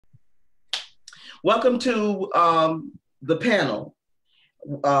Welcome to the panel.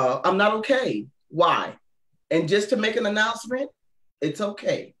 I'm not okay. Why? And just to make an announcement, it's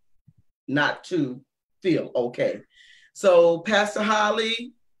okay not to feel okay. So Pastor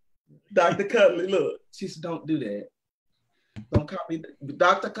Holly, Dr. Cudley, look, she said, don't do that. Don't copy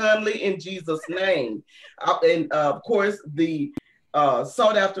Dr. Cudley in Jesus' name. And of course, the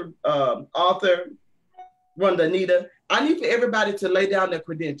sought after author, Rhonda Anita, I need for everybody to lay down their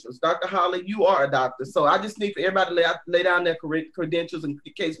credentials. Dr. Holly, you are a doctor. So I just need for everybody to lay down their credentials in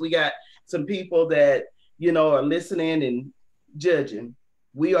case we got some people that, are listening and judging.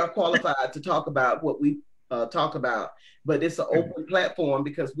 We are qualified to talk about what we talk about, but it's an open platform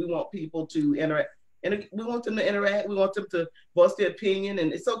because we want people to interact. And we want them to interact. We want them to voice their opinion,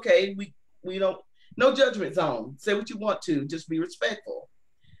 and it's okay. We don't, no judgment zone. Say what you want to, just be respectful.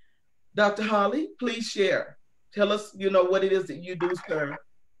 Dr. Holly, please share. Tell us, what it is that you do, sir,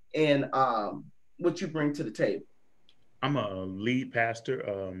 and what you bring to the table. I'm a lead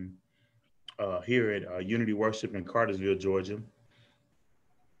pastor here at Unity Worship in Cartersville, Georgia.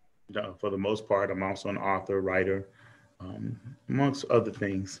 For the most part, I'm also an author, writer, amongst other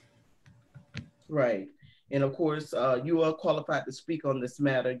things. Right. And of course, you are qualified to speak on this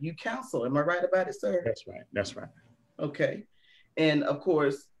matter. You counsel. Am I right about it, sir? That's right. That's right. Okay. And of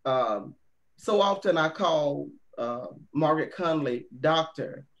course, so often I call Margaret Conley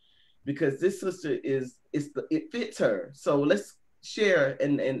doctor because this sister it fits her. So let's share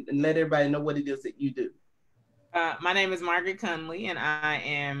and let everybody know what it is that you do. My name is Margaret Conley, and I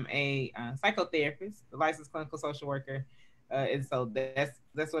am a psychotherapist, a licensed clinical social worker. And so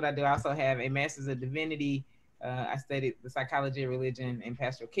that's what I do. I also have a master's of divinity. I studied the psychology of religion and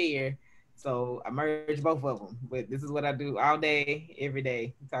pastoral care. So I merge both of them. But this is what I do all day, every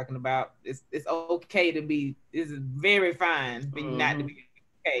day. I'm talking about it's okay to be. This is very fine for you not to be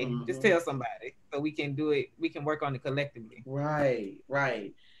okay. Just tell somebody so we can do it. We can work on it collectively.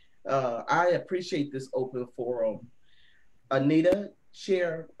 Right. I appreciate this open forum. Anita,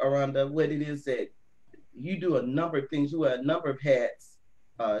 share around what it is that you do. A number of things. You wear a number of hats.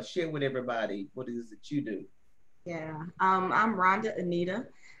 Share with everybody what it is that you do. Yeah, I'm Rhonda Anita.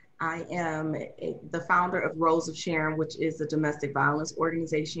 I am the founder of Rose of Sharon, which is a domestic violence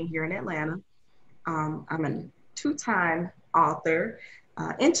organization here in Atlanta. I'm a two-time author,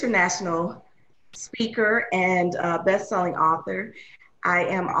 international speaker, and best-selling author. I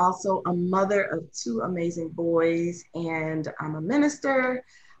am also a mother of two amazing boys, and I'm a minister,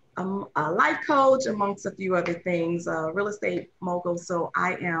 a life coach, amongst a few other things, a real estate mogul. So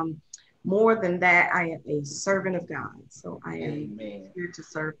I am more than that. I am a servant of God. So I am here to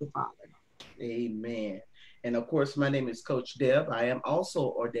serve the Father. Amen. And of course, my name is Coach Deb. I am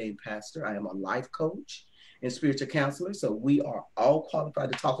also ordained pastor. I am a life coach and spiritual counselor. So we are all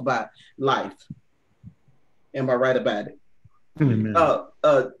qualified to talk about life. Am I right about it? Amen.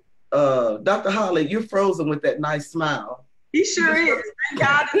 Dr. Holly, you're frozen with that nice smile. He sure is. Thank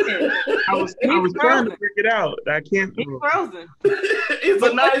God. I was trying to figure it out. I can't. He's frozen. It's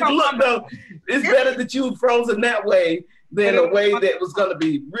a nice look, though. It's better that you frozen that way than a way that was going to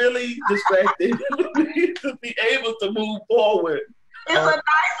be really distracted to be able to move forward. It's a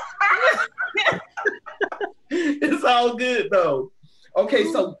nice smile. It's all good, though.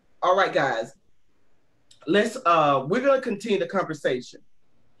 Okay, so all right, guys. Let's. We're going to continue the conversation.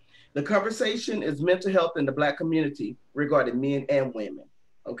 The conversation is mental health in the Black community regarding men and women,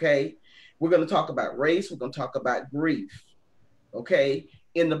 okay? We're going to talk about race. We're going to talk about grief, okay,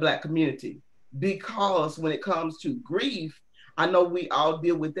 in the Black community. Because when it comes to grief, I know we all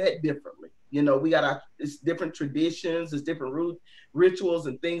deal with that differently. We got it's different traditions, it's different rituals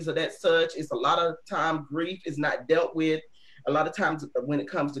and things of that such. It's a lot of time grief is not dealt with. A lot of times when it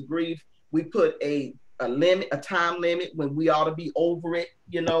comes to grief, we put a limit, a time limit when we ought to be over it,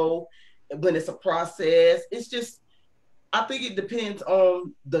 when it's a process. It's just, I think it depends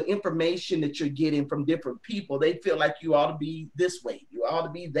on the information that you're getting from different people. They feel like you ought to be this way, you ought to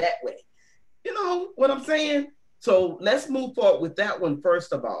be that way. You know what I'm saying? So let's move forward with that one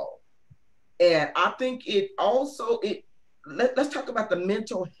first of all. And I think let's talk about the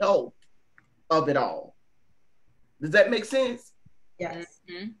mental health of it all. Does that make sense? Yes.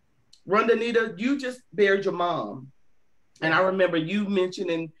 Mm-hmm. Rhonda Anita, you just buried your mom. And I remember you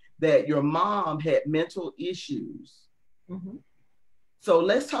mentioning that your mom had mental issues. Mm-hmm. So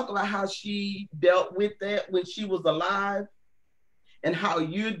let's talk about how she dealt with that when she was alive and how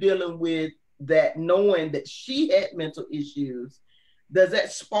you're dealing with that, knowing that she had mental issues. Does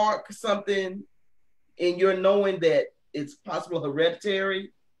that spark something in your knowing that it's possible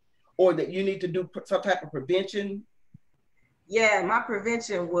hereditary or that you need to do some type of prevention? Yeah, my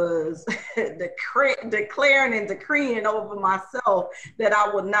prevention was declaring and decreeing over myself that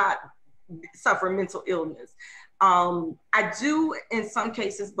I would not suffer mental illness. I do, in some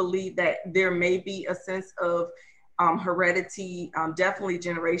cases, believe that there may be a sense of heredity, definitely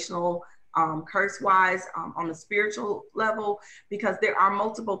generational, curse-wise, on the spiritual level, because there are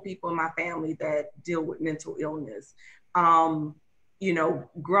multiple people in my family that deal with mental illness. You know,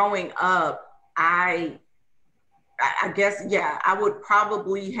 growing up, I guess, yeah, I would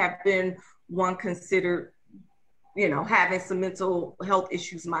probably have been one considered, you know, having some mental health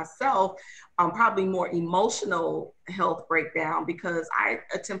issues myself, probably more emotional health breakdown, because I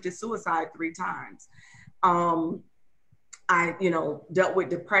attempted suicide 3 times. I, you know, dealt with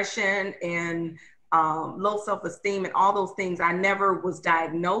depression and low self-esteem and all those things. I never was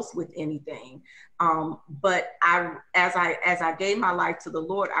diagnosed with anything. But as I gave my life to the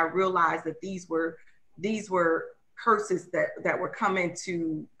Lord, I realized that these were curses that were coming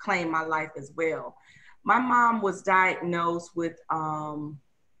to claim my life as well. My mom was diagnosed with,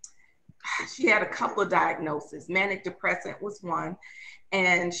 she had a couple of diagnoses. Manic depressant was one,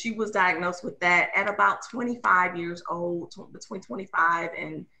 and she was diagnosed with that at about 25 years old, between 25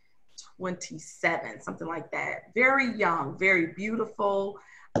 and 27, something like that. Very young, very beautiful.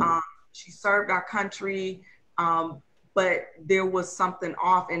 She served our country, but there was something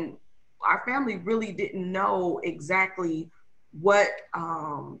off, and our family really didn't know exactly what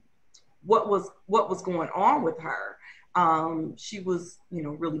was going on with her. She was, you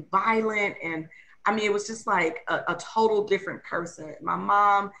know, really violent, and I mean, it was just like a total different person. My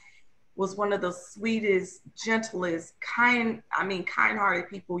mom was one of the sweetest, gentlest, kind-hearted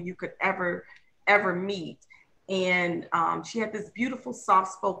people you could ever meet. And she had this beautiful,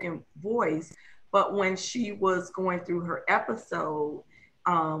 soft-spoken voice. But when she was going through her episode,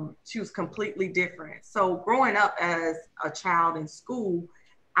 she was completely different. So growing up as a child in school,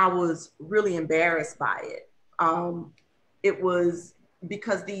 I was really embarrassed by it. It was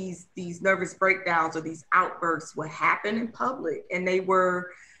because these nervous breakdowns or these outbursts would happen in public, and they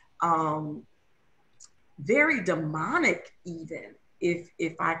were very demonic, even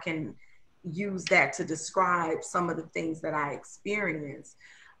if I can use that to describe some of the things that I experienced.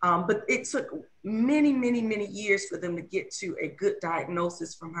 But it took many, many, many years for them to get to a good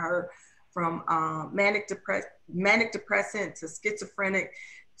diagnosis from her, from manic depressant to schizophrenic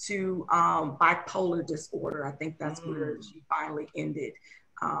to bipolar disorder. I think that's where she finally ended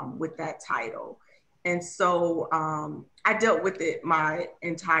with that title. And so I dealt with it my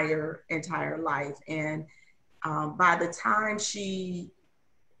entire life. And by the time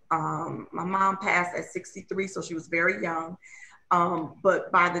my mom passed at 63, so she was very young.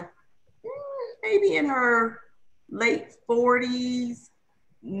 But by maybe in her late 40s,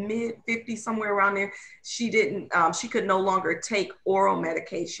 mid 50s, somewhere around there, she could no longer take oral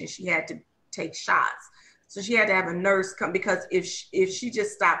medication. She had to take shots. So she had to have a nurse come, because if she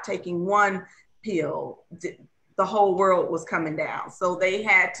just stopped taking one pill, the whole world was coming down. So they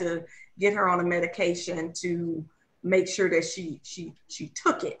had to get her on a medication to make sure that she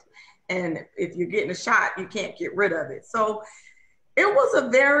took it. And if you're getting a shot, you can't get rid of it. So it was a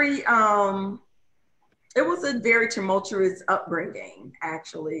very tumultuous upbringing,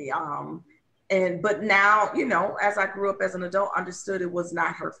 actually. But now, you know, as I grew up as an adult, understood it was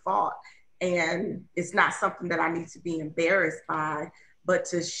not her fault. And it's not something that I need to be embarrassed by, but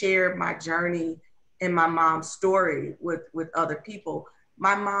to share my journey and my mom's story with other people.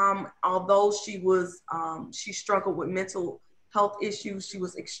 My mom, although she struggled with mental health issues, she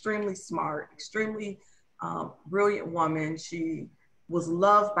was extremely smart, extremely brilliant woman. She was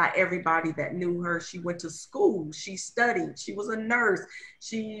loved by everybody that knew her. She went to school, she studied, she was a nurse.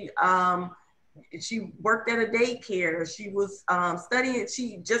 She worked at a daycare. She was studying.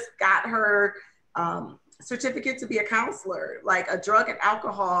 She just got her certificate to be a counselor, like a drug and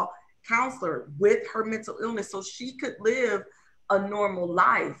alcohol counselor, with her mental illness, so she could live a normal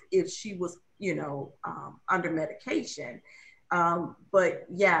life if she was, you know, under medication. But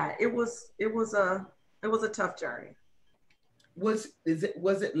yeah, it was a tough journey. Was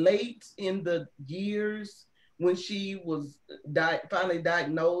it late in the years when she was finally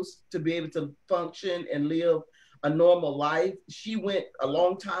diagnosed to be able to function and live a normal life? She went a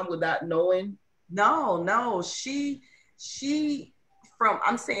long time without knowing? No, she from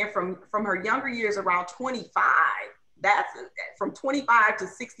her younger years, around 25, that's from 25 to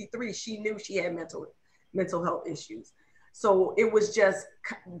 63, she knew she had mental health issues. So it was just,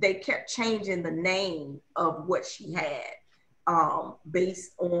 they kept changing the name of what she had,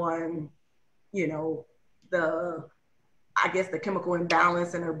 based on, you know, I guess, the chemical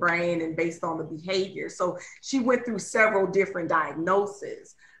imbalance in her brain and based on the behavior. So she went through several different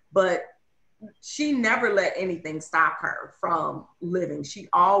diagnoses, but she never let anything stop her from living. She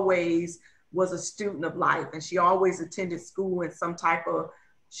always was a student of life, and she always attended school in some type of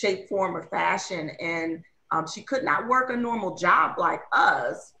shape, form, or fashion. And she could not work a normal job like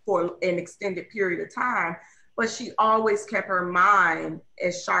us for an extended period of time, but she always kept her mind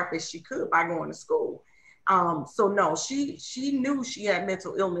as sharp as she could by going to school. So no, she knew she had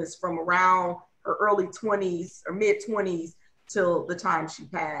mental illness from around her early 20s or mid 20s till the time she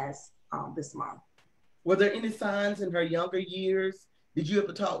passed this month. Were there any signs in her younger years? Did you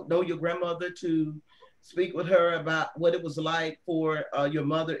ever know your grandmother to speak with her about what it was like for your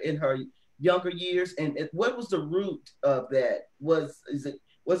mother in her younger years? And what was the root of that? Was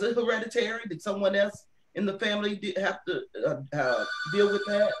it hereditary? Did someone else in the family have to deal with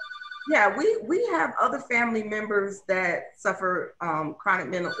that? Yeah, we have other family members that suffer chronic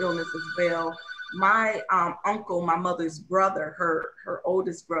mental illness as well. My uncle, my mother's brother, her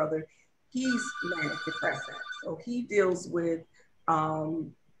oldest brother, he's manic depressive. So he deals with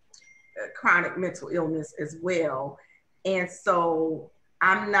chronic mental illness as well. And so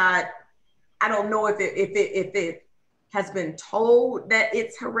I don't know if it has been told that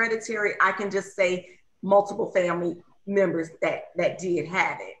it's hereditary. I can just say multiple family members that did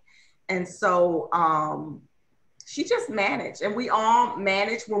have it. And so she just managed, and we all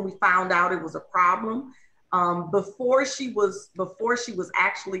managed when we found out it was a problem. Before she was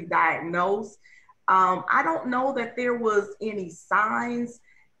actually diagnosed, I don't know that there was any signs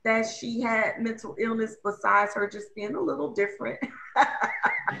that she had mental illness besides her just being a little different.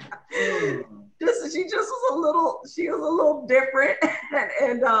 She was a little different,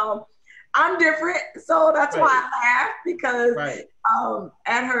 and I'm different, so that's why I laugh, because right.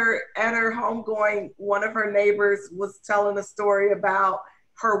 At her homegoing, one of her neighbors was telling a story about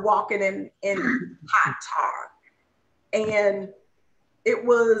her walking in hot tar, and it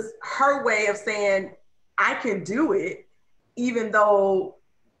was her way of saying, I can do it, even though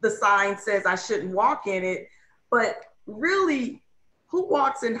the sign says I shouldn't walk in it. But really, who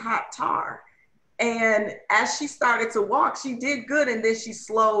walks in hot tar? And as she started to walk, she did good, and then she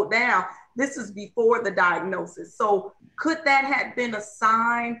slowed down. This is before the diagnosis. So could that have been a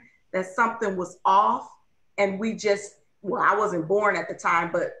sign that something was off, and I wasn't born at the time,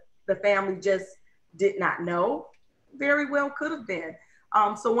 but the family just did not know? Very well could have been.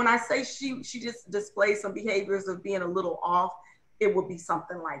 So when I say she just displayed some behaviors of being a little off, it would be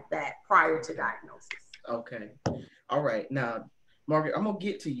something like that prior to diagnosis. Okay. All right. Now, Margaret, I'm going to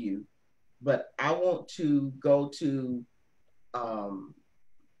get to you, but I want to go to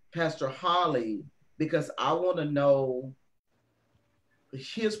Pastor Holly, because I want to know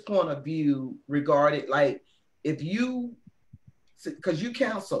his point of view regarding, like, if you, because you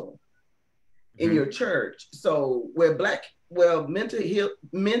counsel in your church, so where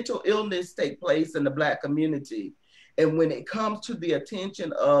mental illness take place in the Black community, and when it comes to the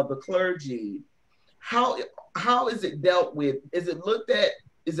attention of the clergy, how is it dealt with? Is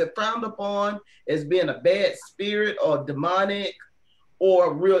it frowned upon as being a bad spirit or demonic,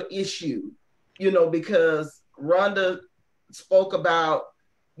 or a real issue? Because Rhonda spoke about,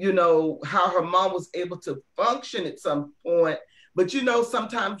 how her mom was able to function at some point, but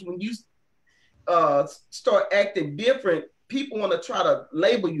sometimes when you start acting different, people want to try to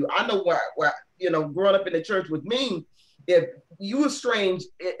label you. I know where growing up in the church with me, if you were strange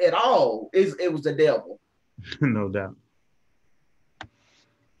at all, it was the devil. No doubt.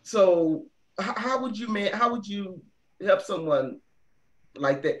 So how would you help someone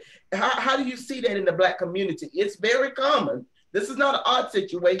like that? How do you see that in the Black community? It's very common. This is not an odd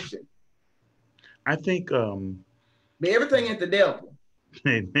situation. I think everything is the devil.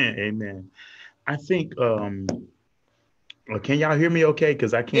 Amen. I think can y'all hear me okay?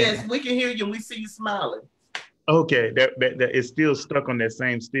 Because I can't. Yes, we can hear you and we see you smiling. Okay, that is still stuck on that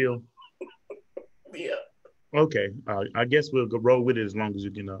same still. Yeah. Okay, I guess we'll go roll with it as long as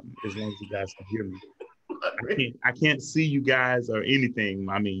you can, as long as you guys can hear me. I can't see you guys or anything.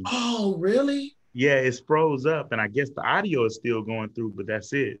 I mean. Oh, really? Yeah, it's froze up, and I guess the audio is still going through, but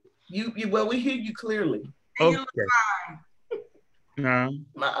that's it. Well, we hear you clearly. Okay. You look fine.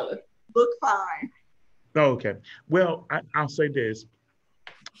 Look fine. Okay. Well, I'll say this.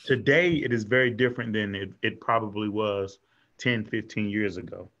 Today, it is very different than it probably was 10, 15 years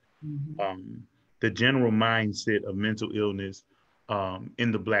ago. Mm-hmm. The general mindset of mental illness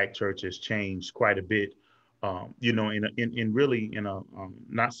in the Black church has changed quite a bit, in really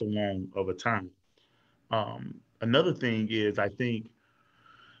not so long of a time. Another thing is, I think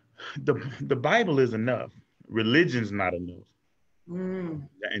the Bible is enough, religion's not enough. Mm.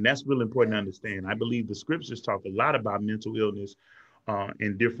 And that's really important to understand. I believe the scriptures talk a lot about mental illness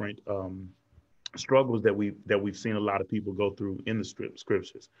and different struggles that we've seen a lot of people go through in the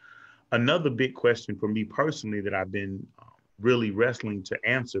scriptures. Another big question for me personally that I've been really wrestling to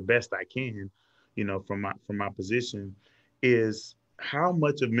answer best I can, from my position, is how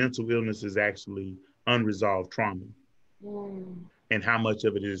much of mental illness is actually unresolved trauma, and how much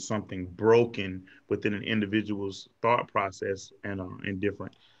of it is something broken within an individual's thought process and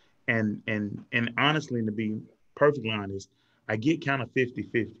different. And honestly, to be perfectly honest, I get kind of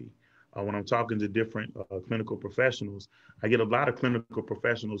 50-50. When I'm talking to different clinical professionals, I get a lot of clinical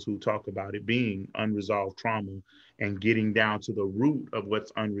professionals who talk about it being unresolved trauma and getting down to the root of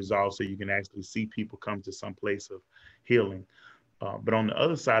what's unresolved so you can actually see people come to some place of healing. But on the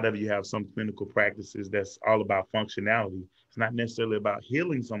other side of it, you have some clinical practices that's all about functionality. It's not necessarily about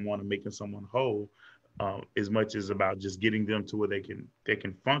healing someone and making someone whole, as much as about just getting them to where they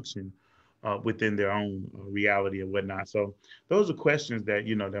can function within their own reality and whatnot. So those are questions that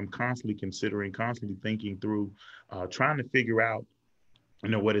that I'm constantly considering, constantly thinking through, trying to figure out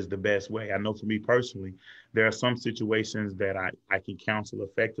what is the best way. I know for me personally, there are some situations that I can counsel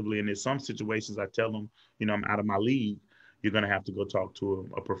effectively, and there's some situations I tell them, I'm out of my league. You're going to have to go talk to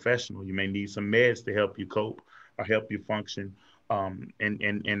a professional. You may need some meds to help you cope or help you function.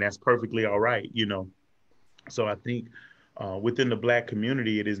 And that's perfectly all right, So I think within the Black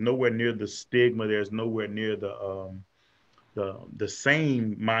community, it is nowhere near the stigma. There's nowhere near the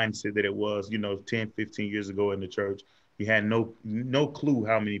same mindset that it was, 10, 15 years ago in the church. You had no clue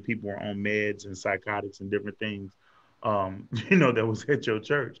how many people were on meds and psychotics and different things, that was at your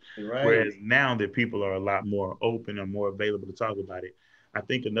church. Right. Whereas now that people are a lot more open and more available to talk about it. I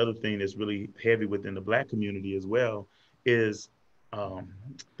think another thing that's really heavy within the Black community as well is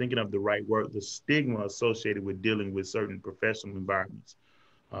thinking of the right word, the stigma associated with dealing with certain professional environments.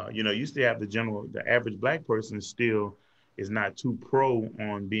 You used to have the average Black person still is not too pro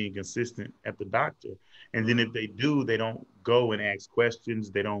on being consistent at the doctor. And then if they do, they don't go and ask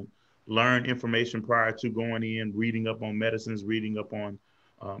questions. They don't learn information prior to going in, reading up on medicines, reading up on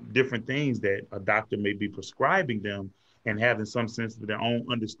different things that a doctor may be prescribing them, and having some sense of their own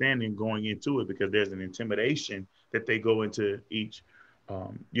understanding going into it, because there's an intimidation that they go into each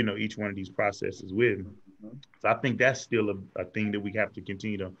one of these processes with. So I think that's still a thing that we have to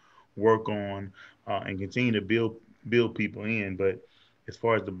continue to work on and continue to build people in. But as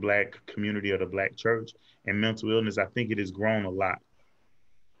far as the Black community or the Black church and mental illness, I think it has grown a lot.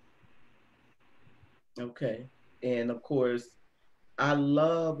 Okay. And of course, I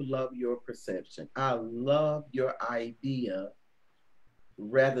love your perception. I love your idea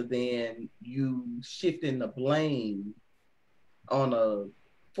rather than you shifting the blame on a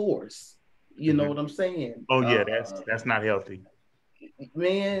force. You know what I'm saying? Oh yeah, that's not healthy.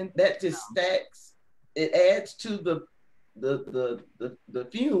 Man, that just stacks. It adds to the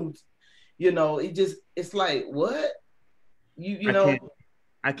fumes. It's like, what?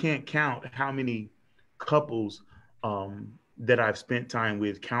 I can't count how many couples that I've spent time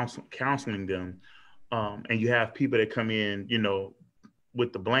with counseling them. And you have people that come in,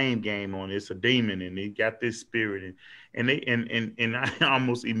 with the blame game on, it's a demon and they got this spirit, and I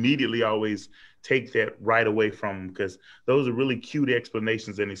almost immediately always take that right away from them, because those are really cute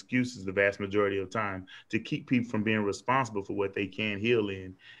explanations and excuses the vast majority of the time to keep people from being responsible for what they can heal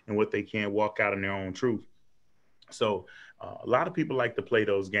in and what they can walk out in their own truth. So a lot of people like to play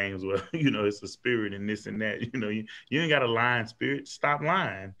those games where, it's a spirit and this and that, you ain't got a lying spirit, stop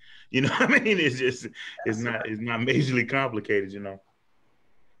lying. I mean, it's not majorly complicated,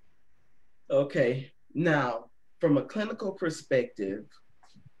 Okay. Now, from a clinical perspective,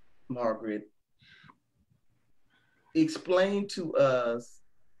 Margaret, explain to us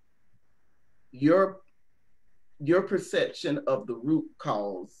your perception of the root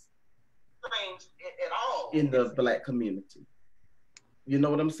cause at all in the Black community. You know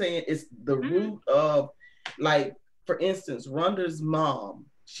what I'm saying? It's the root of, like, for instance, Rhonda's mom,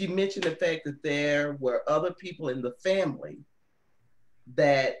 she mentioned the fact that there were other people in the family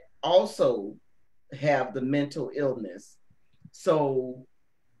that also have the mental illness. So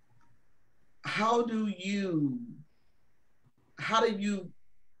how do you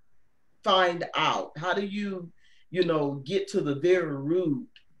find out? How do you get to the very root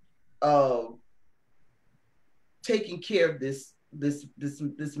of taking care of this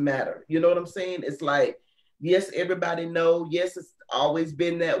matter? You know what I'm saying? It's like, yes, everybody know, yes, it's always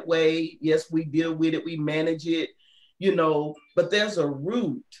been that way. Yes, we deal with it, we manage it, but there's a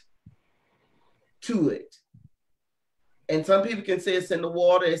root to it. And some people can say it's in the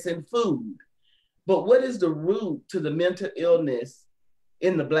water, it's in food. But what is the root to the mental illness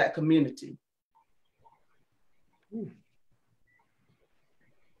in the Black community?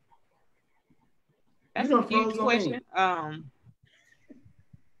 That's a huge question.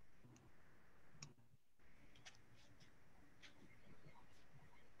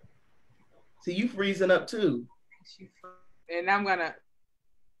 See, you freezing up too. And I'm gonna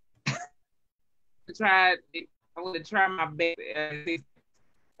try. I'm gonna try my best.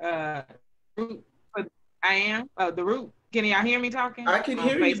 I am the root. Can y'all hear me talking? I can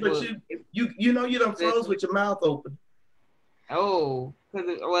hear Facebook. You, but you know you done froze with your mouth open. Oh,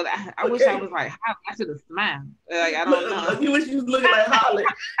 because I wish I was like I should have smiled. Like I don't know. You wish you was looking like Holly.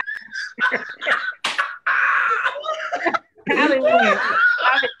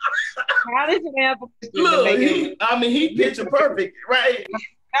 Look, he picture perfect, right?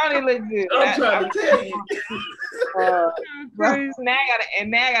 Don't even look good. I'm trying to tell you. Now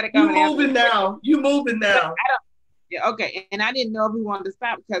I gotta come. You moving now. Yeah, okay. And I didn't know if we wanted to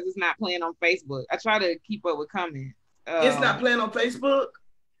stop because it's not playing on Facebook. I try to keep up with comments. It's not playing on Facebook?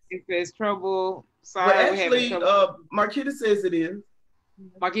 It says trouble. Sorry. Well, actually, Marquita says it is.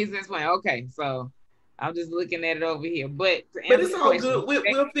 Marquita says playing. Okay, so I'm just looking at it over here. But it's all good.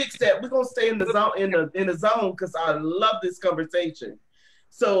 We'll fix that. We're gonna stay in the zone in the zone because I love this conversation.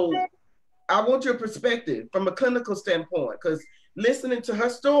 So I want your perspective from a clinical standpoint, because listening to her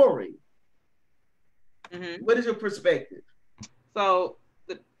story, what is your perspective? So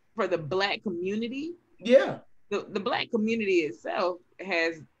for the Black community, yeah, the Black community itself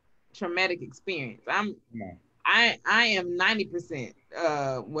has traumatic experience. I am 90%.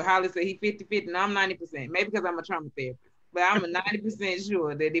 Well, Holly said he 50-50, and I'm 90%. Maybe because I'm a trauma therapist, but I'm a 90%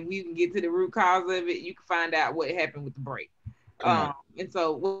 sure that if we can get to the root cause of it, you can find out what happened with the break. And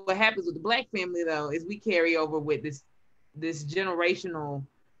so what happens with the Black family though is we carry over with this generational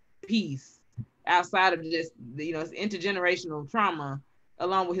piece outside of just it's intergenerational trauma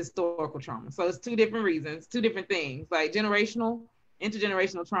along with historical trauma. So it's two different reasons, two different things. Like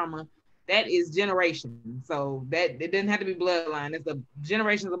intergenerational trauma, that is generation. So that it doesn't have to be bloodline. It's the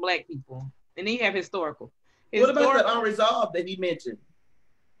generations of Black people. And then you have historical. What about that unresolved that he mentioned?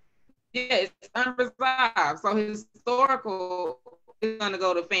 Yeah, it's unresolved. So historical is gonna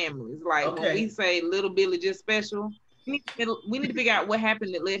go to families. Like when we say little Billy just special, we need to figure out what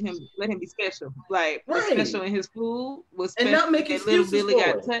happened that let him be special. Like special in his food was special. And not make little Billy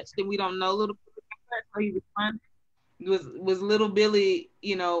got touched, and we don't know little Billy got touched, so he was fun. Was little Billy,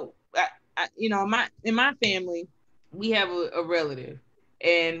 in my family, we have a relative.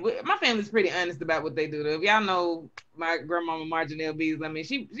 And my family's pretty honest about what they do. If y'all know my grandmama Marginelle Bees, I mean,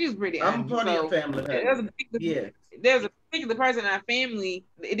 she was pretty honest. I'm part of your family. There's a particular person in our family,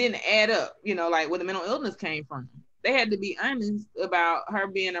 it didn't add up, like where the mental illness came from. They had to be honest about her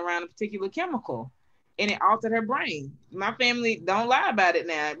being around a particular chemical, and it altered her brain. My family don't lie about it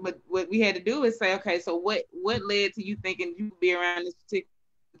now, but what we had to do is say, okay, so what led to you thinking you would be around this particular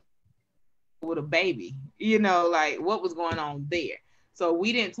with a baby? Like what was going on there? So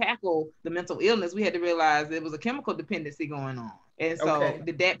we didn't tackle the mental illness. We had to realize there was a chemical dependency going on. And so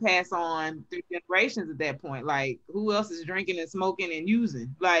did that pass on through generations at that point? Like who else is drinking and smoking and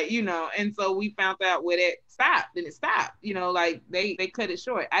using? Like, and so we found out where that stopped, and it stopped, like they cut it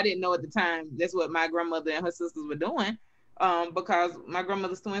short. I didn't know at the time that's what my grandmother and her sisters were doing. Because my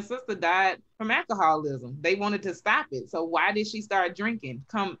grandmother's twin sister died from alcoholism. They wanted to stop it. So why did she start drinking?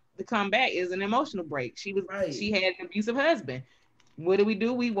 To come back is an emotional break. She had an abusive husband. What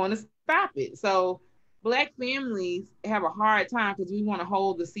do? We want to stop it. So Black families have a hard time because we want to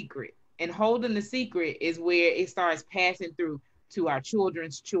hold the secret. And holding the secret is where it starts passing through to our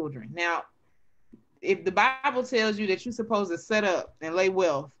children's children. Now, if the Bible tells you that you're supposed to set up and lay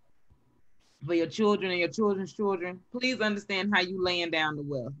wealth for your children and your children's children, please understand how you laying down the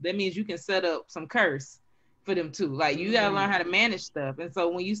wealth. That means you can set up some curse for them too. Like you gotta learn how to manage stuff. And so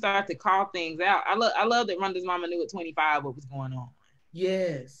when you start to call things out, I love that Rhonda's mama knew at 25 what was going on.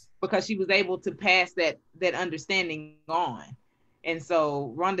 Yes. Because she was able to pass that understanding on. And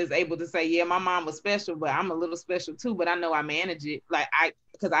so Rhonda's able to say, yeah, my mom was special, but I'm a little special too, but I know I manage it.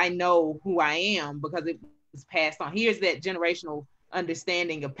 Because I know who I am because it was passed on. Here's that generational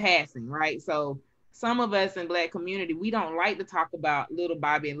understanding of passing, right? So some of us in Black community, we don't like to talk about little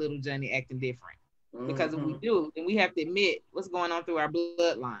Bobby and little Johnny acting different. Because if we do, then we have to admit what's going on through our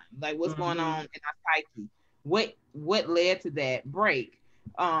bloodline, like what's going on in our psyche. What led to that break?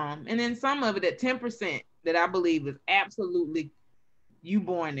 And then some of it, that 10% that I believe is absolutely you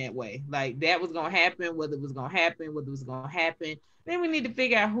born that way. Like that was gonna happen, whether it was gonna happen. Then we need to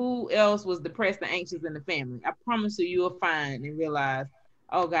figure out who else was depressed and anxious in the family. I promise you'll find and realize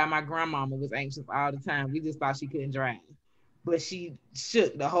oh God, my grandmama was anxious all the time. We just thought she couldn't drive, but she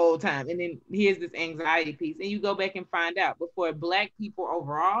shook the whole time. And then here's this anxiety piece. And you go back and find out. But for Black people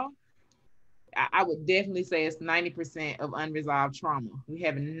overall, I would definitely say it's 90% of unresolved trauma. We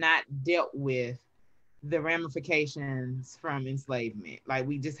have not dealt with the ramifications from enslavement. Like,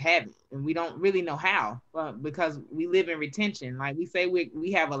 we just haven't, and we don't really know how, because we live in retention. Like we say,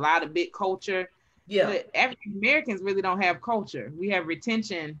 we have a lot of big culture, but African Americans really don't have culture. We have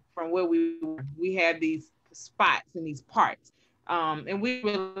retention from where we were. We have these spots and these parts, and we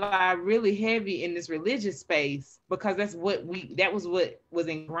rely really heavy in this religious space because that was what was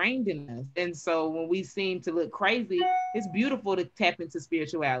ingrained in us. And so when we seem to look crazy, it's beautiful to tap into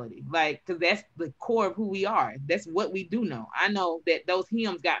spirituality, like, because that's the core of who we are. That's what we do know. I know that those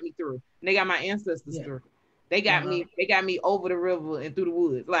hymns got me through, and they got my ancestors through. They got me. They got me over the river and through the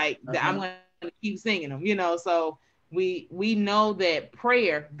woods. Like, I'm gonna keep singing them, you know. So we know that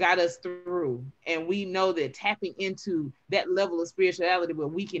prayer got us through, and we know that tapping into that level of spirituality where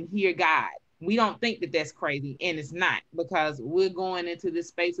we can hear God. We don't think that that's crazy, and it's not, because we're going into this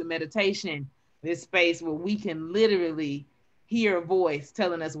space of meditation, this space where we can literally hear a voice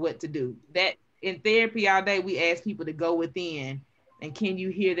telling us what to do. That in therapy all day, we ask people to go within, and can you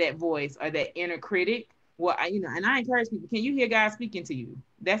hear that voice or that inner critic? Well, and I encourage people, can you hear God speaking to you?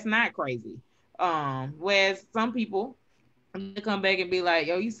 That's not crazy. Whereas some people come back and be like,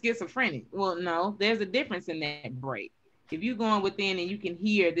 yo, you schizophrenic. Well, no, there's a difference in that break. If you're going within and you can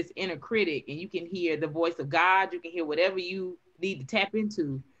hear this inner critic, and you can hear the voice of God, you can hear whatever you need to tap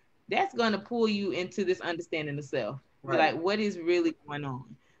into, that's going to pull you into this understanding of self. Right. Like, what is really going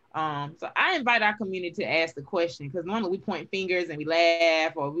on? So I invite our community to ask the question, because normally we point fingers and we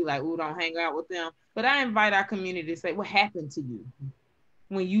laugh, or we like, oh, don't hang out with them. But I invite our community to say, what happened to you?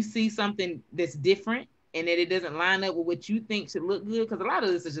 When you see something that's different and that it doesn't line up with what you think should look good, because a lot of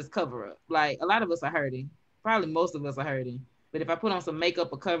this is just cover up. Like, a lot of us are hurting. Probably most of us are hurting. But if I put on some makeup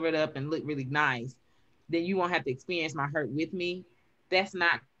or cover it up and look really nice, then you won't have to experience my hurt with me. That's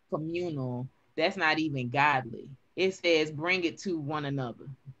not communal. That's not even godly. It says, bring it to one another.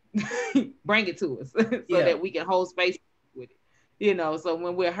 Bring it to us so that we can hold space with it. So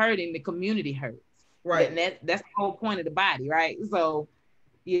when we're hurting, the community hurts. Right. And that's the whole point of the body, right? So,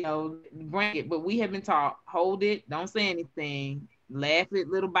 bring it. But we have been taught, hold it, don't say anything, laugh at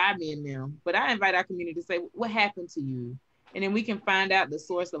little Bobby and them. But I invite our community to say, what happened to you? And then we can find out the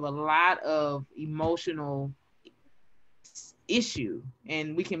source of a lot of emotional issue,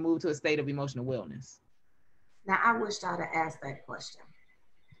 and we can move to a state of emotional wellness. Now, I wished I'd have asked that question.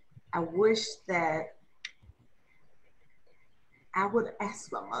 I wish that I would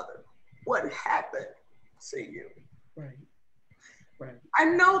ask my mother, what happened to you? Right. Right. I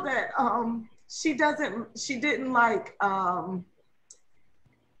know that she didn't like,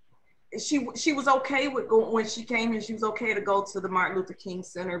 she was okay with going, when she came here, she was okay to go to the Martin Luther King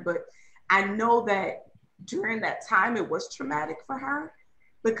Center, but I know that during that time it was traumatic for her,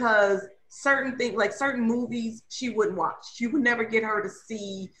 because certain things, like certain movies, she wouldn't watch. She would never get her to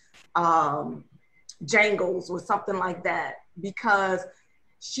see Jangles or something like that, because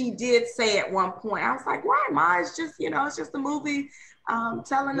she did say at one point, I was like, why, Ma? It's just, it's just a movie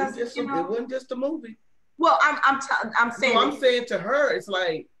telling us, it wasn't just a movie. Well, I'm saying. No, I'm saying to her, it's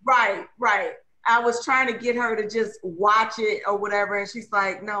like. Right. I was trying to get her to just watch it or whatever. And she's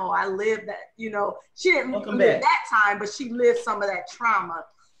like, no, I lived that, she didn't live that time, but she lived some of that trauma.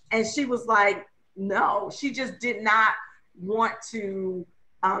 And she was like, no, she just did not want to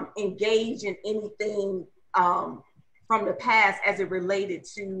engage in anything from the past as it related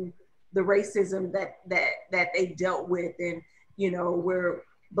to the racism that they dealt with. And, where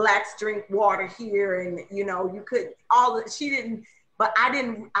Blacks drink water here, and, you could, she didn't, but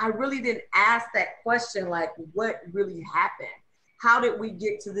I really didn't ask that question, like, what really happened? How did we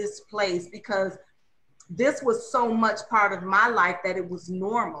get to this place? Because this was so much part of my life that it was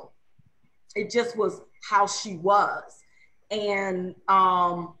normal. It just was how she was. And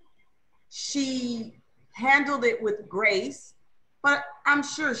she handled it with grace, but I'm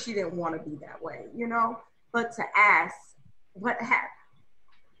sure she didn't want to be that way, but to ask what happened.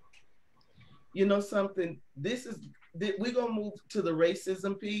 Something, we're going to move to the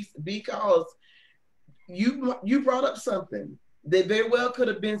racism piece, because you brought up something that very well could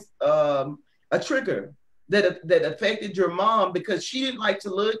have been a trigger that affected your mom, because she didn't like to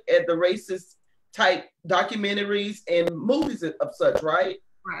look at the racist type documentaries and movies of such, right?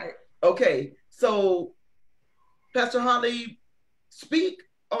 Right. Okay, so Pastor Holly, speak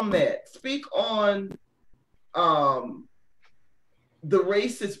on that. Speak on the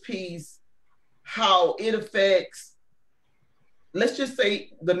racist piece, how it affects let's just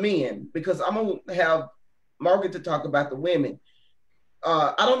say the men, because I'm gonna have Margaret to talk about the women.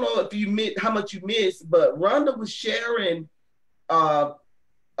 I don't know if you how much you missed, but Rhonda was sharing uh,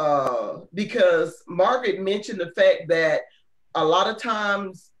 because Margaret mentioned the fact that a lot of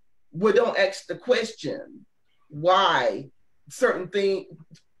times we don't ask the question why certain things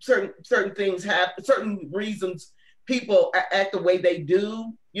happen, certain reasons people act the way they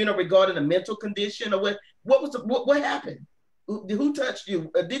do, regarding a mental condition or what happened. Who touched you?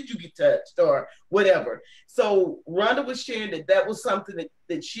 Or did you get touched or whatever? So Rhonda was sharing that was something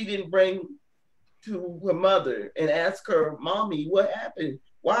that she didn't bring to her mother and ask her, "Mommy, what happened?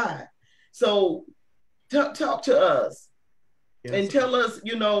 Why?" So talk to us, yes, and tell us,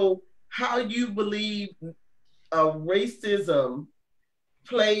 how you believe racism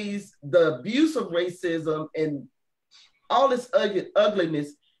plays, the abuse of racism and all this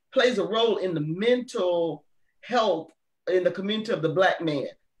ugliness plays a role in the mental health in the community of the Black man.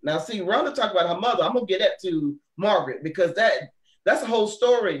 Now, see, Rhonda talked about her mother. I'm gonna get that to Margaret, because that's a whole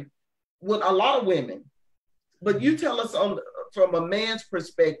story with a lot of women. But you tell us from a man's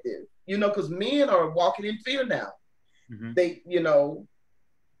perspective, because men are walking in fear now. Mm-hmm.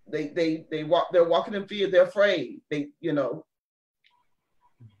 They're walking in fear. They're afraid. It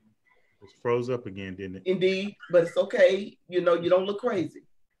froze up again, didn't it? Indeed, but it's okay. You don't look crazy.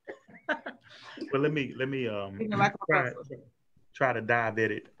 Well, let me try to dive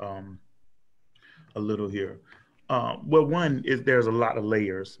at it a little here. Well, one is there's a lot of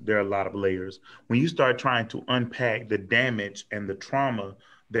layers. There are a lot of layers. When you start trying to unpack the damage and the trauma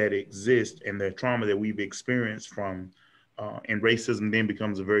that exists and the trauma that we've experienced from, and racism then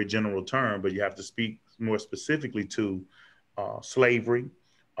becomes a very general term, but you have to speak more specifically to slavery,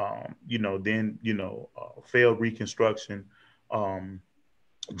 failed Reconstruction,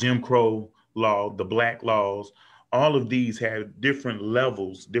 Jim Crow law, the Black laws. All of these have different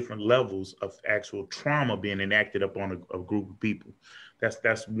levels of actual trauma being enacted upon a group of people.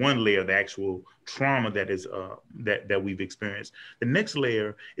 That's one layer, the actual trauma that is that we've experienced. The next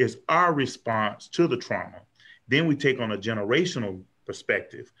layer is our response to the trauma. Then we take on a generational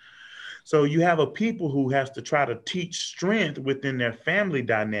perspective. So you have a people who has to try to teach strength within their family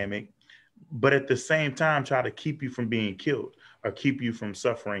dynamic, but at the same time try to keep you from being killed or keep you from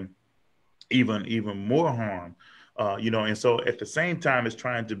suffering even more harm. And so at the same time as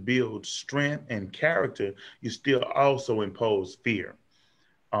trying to build strength and character, you still also impose fear.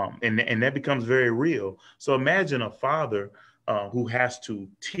 And that becomes very real. So imagine a father who has to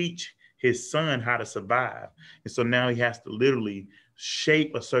teach his son how to survive. And so now he has to literally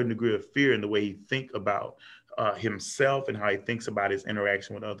shape a certain degree of fear in the way he thinks about himself and how he thinks about his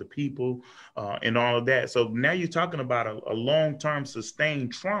interaction with other people and all of that. So now you're talking about a long-term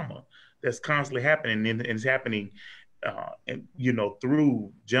sustained trauma that's constantly happening, and it's happening,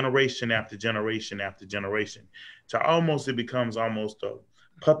 through generation after generation after generation. It becomes almost a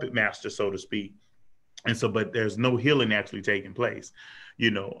puppet master, so to speak. And so, but there's no healing actually taking place.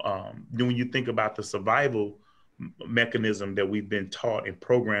 When you think about the survival mechanism that we've been taught and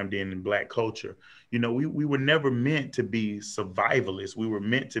programmed in Black culture, we were never meant to be survivalists. We were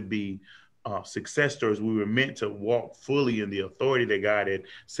meant to be success stories. We were meant to walk fully in the authority that God had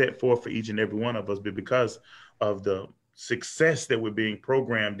set forth for each and every one of us. But because of the success that we're being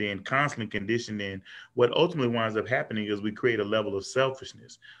programmed in, constantly conditioned in, what ultimately winds up happening is we create a level of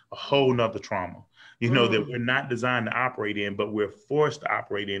selfishness, a whole nother trauma, that we're not designed to operate in, but we're forced to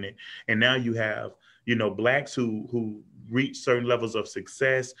operate in it. And now you have, Blacks who reach certain levels of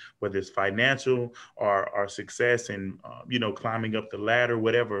success, whether it's financial or success in, climbing up the ladder,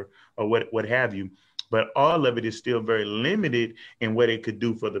 whatever, or what have you. But all of it is still very limited in what it could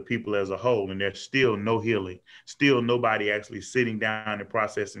do for the people as a whole. And there's still no healing, still nobody actually sitting down and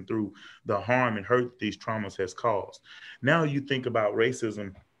processing through the harm and hurt these traumas has caused. Now you think about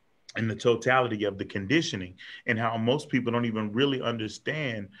racism and the totality of the conditioning and how most people don't even really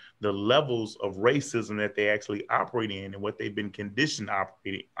understand the levels of racism that they actually operate in and what they've been conditioned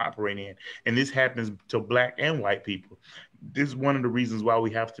to operate in. And this happens to Black and white people. This is one of the reasons why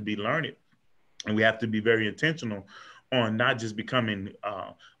we have to be learned. And we have to be very intentional on not just becoming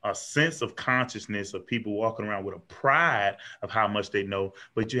a sense of consciousness of people walking around with a pride of how much they know,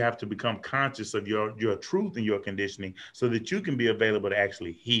 but you have to become conscious of your truth and your conditioning so that you can be available to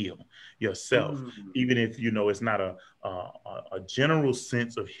actually heal yourself, even if, it's not a general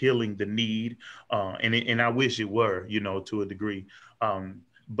sense of healing the need. And I wish it were, to a degree.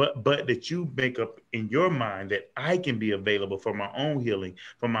 but that you make up in your mind that I can be available for my own healing,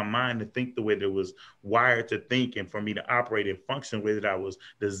 for my mind to think the way that it was wired to think, and for me to operate and function the way that I was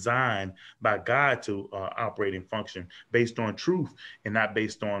designed by God to operate and function, based on truth and not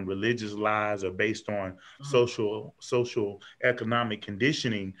based on religious lies or based on social economic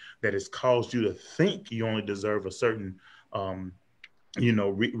conditioning that has caused you to think you only deserve a certain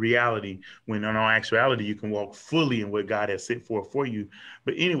reality, when in all actuality you can walk fully in what God has set forth for you.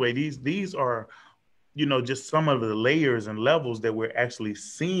 But anyway, these are just some of the layers and levels that we're actually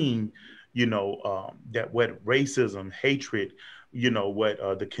seeing, that what racism, hatred,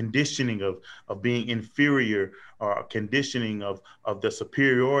 what the conditioning of being inferior, or conditioning of the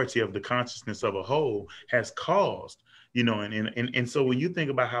superiority of the consciousness of a whole has caused. And so when you think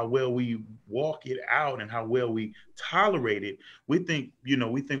about how well we walk it out and how well we tolerate it, we think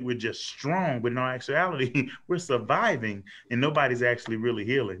we're just strong, but in actuality, we're surviving, and nobody's actually really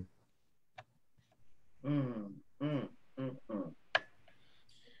healing.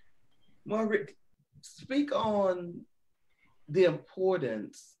 Margaret, speak on the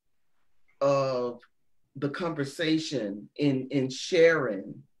importance of the conversation in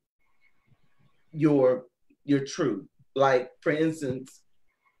sharing your truth. Like, for instance,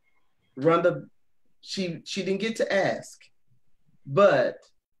 Rhonda, she didn't get to ask, but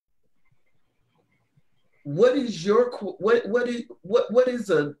what is your what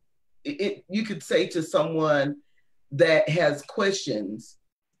is you could say to someone that has questions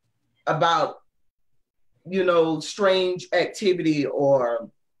about strange activity or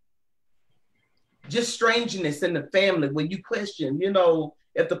just strangeness in the family, when you question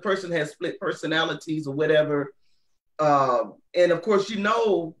if the person has split personalities or whatever. And of course,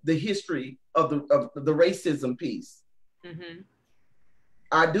 the history of the racism piece. Mm-hmm.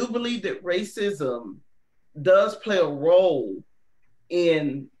 I do believe that racism does play a role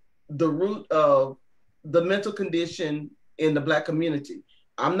in the root of the mental condition in the Black community.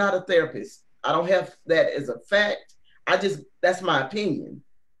 I'm not a therapist. I don't have that as a fact. That's my opinion.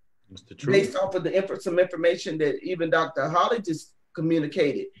 It's the truth. Based off of some information that even Dr. Holly just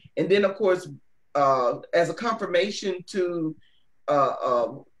communicated. And then, of course, as a confirmation to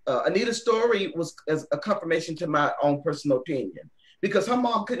Anita's story, was as a confirmation to my own personal opinion, because her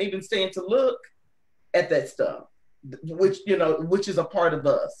mom couldn't even stand to look at that stuff, which is a part of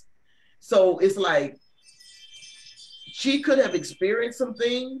us. So it's like she could have experienced some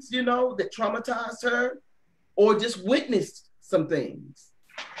things, that traumatized her, or just witnessed some things.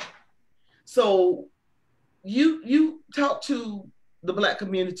 So you talk to the Black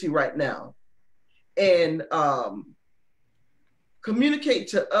community right now and communicate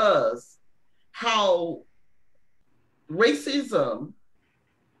to us how racism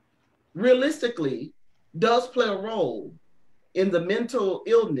realistically does play a role in the mental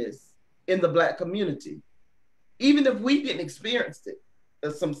illness in the Black community. Even if we didn't experience it,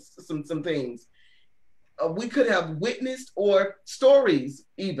 some things we could have witnessed, or stories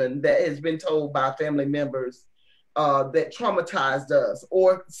even that has been told by family members that traumatized us,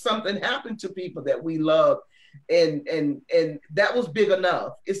 or something happened to people that we love, and that was big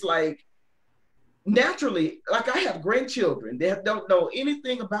enough. It's like, naturally, like, I have grandchildren that don't know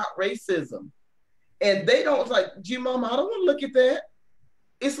anything about racism, and they don't, like, gee, mama, I don't want to look at that.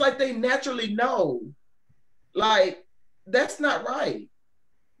 It's like they naturally know, like, that's not right,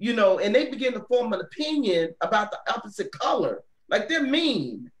 and they begin to form an opinion about the opposite color. Like, they're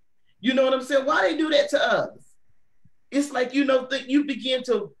mean. You know what I'm saying? Why they do that to us? It's like, that you begin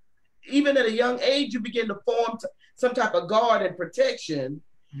to, even at a young age, you begin to form some type of guard and protection.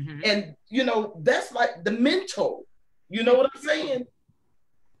 Mm-hmm. And, that's like the mental, you know what I'm saying?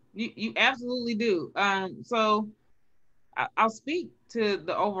 You absolutely do. So I'll speak to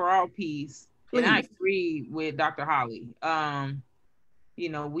the overall piece. Please. And I agree with Dr. Holly.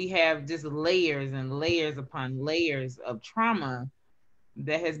 We have just layers and layers upon layers of trauma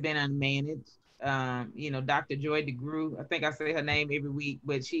that has been unmanaged. Dr. Joy DeGruy, I think I say her name every week,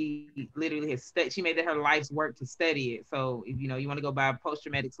 but she literally she made it her life's work to study it. So if you want to go by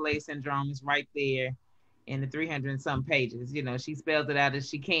post-traumatic slave syndrome, it's right there in the 300 and some pages. She spells it out as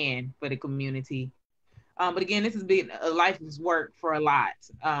she can for the community. But again, this has been a life's work for a lot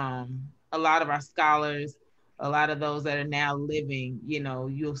of our scholars, a lot of those that are now living.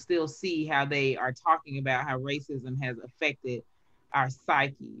 You'll still see how they are talking about how racism has affected our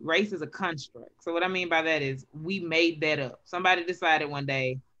psyche. Race is a construct. So what I mean by that is we made that up. Somebody decided one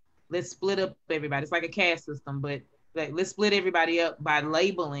day, let's split up everybody. It's like a caste system, but let's split everybody up by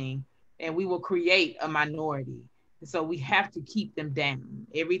labeling, and we will create a minority. So we have to keep them down.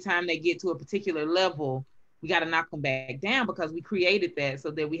 Every time they get to a particular level, we got to knock them back down because we created that,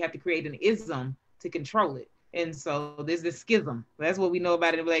 so that we have to create an ism to control it. And so there's this schism. That's what we know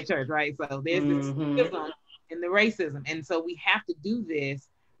about in the Black church, right? So there's this schism in the racism. And so we have to do this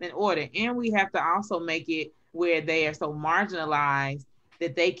in order. And we have to also make it where they are so marginalized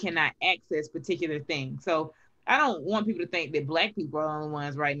that they cannot access particular things. So I don't want people to think that Black people are the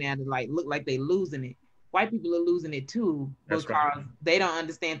ones right now that like look like they losing it. White people are losing it too, because they don't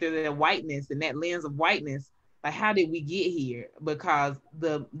understand through their whiteness and that lens of whiteness. Like, how did we get here? Because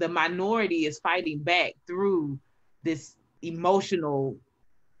the minority is fighting back through this emotional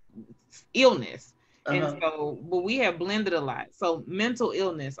illness. And so, but we have blended a lot. So mental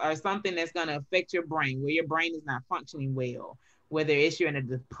illness are something that's going to affect your brain, where your brain is not functioning well, whether it's you're in a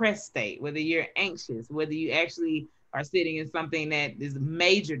depressed state, whether you're anxious, whether you actually are sitting in something that is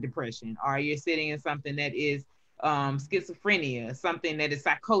major depression, or you're sitting in something that is schizophrenia, something that is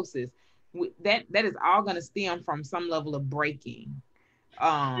psychosis. That is all going to stem from some level of breaking,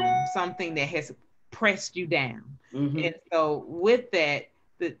 something that has pressed you down. And so with that,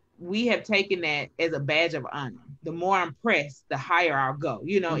 we have taken that as a badge of honor. The more I'm pressed, the higher I'll go.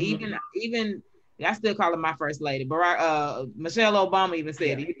 You know, even I still call her my first lady. Michelle Obama even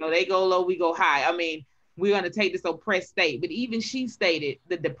said it. You know, they go low, we go high. I mean, we're going to take this oppressed state. But even she stated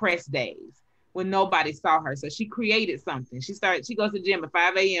the depressed days when nobody saw her. So she created something. She goes to the gym at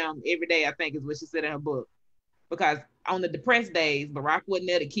 5 a.m. every day, I think is what she said in her book. Because on the depressed days, Barack wasn't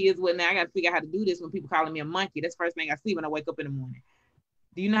there, the kids wasn't there. I got to figure out how to do this when people calling me a monkey. That's the first thing I see when I wake up in the morning.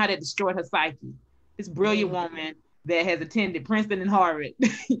 Do you know how that destroyed her psyche? This brilliant woman that has attended Princeton and Harvard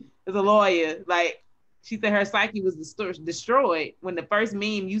is a lawyer. Like, she said her psyche was destroyed when the first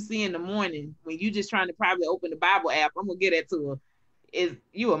meme you see in the morning, when you just trying to probably open the Bible app, I'm going to get that to her, is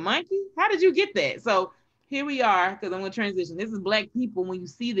you a monkey? How did you get that? So here we are, because I'm going to transition. This is Black people. When you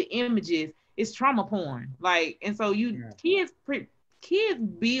see the images, it's trauma porn. Like, and so kids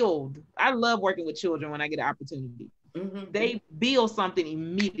build. I love working with children when I get an opportunity. They build something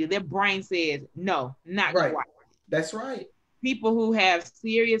immediately. Their brain says, no, not right. Watch. That's right. People who have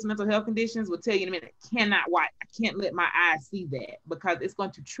serious mental health conditions will tell you in a minute, cannot watch. I can't let my eyes see that because it's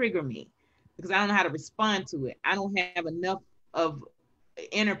going to trigger me, because I don't know how to respond to it. I don't have enough of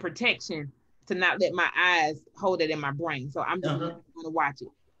inner protection to not let my eyes hold it in my brain. So I'm just going to watch it.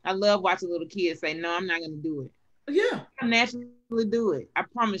 I love watching little kids say, no, I'm not going to do it. Yeah. I naturally do it. I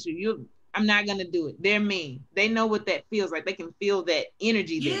promise you, I'm not going to do it. They're mean. They know what that feels like. They can feel that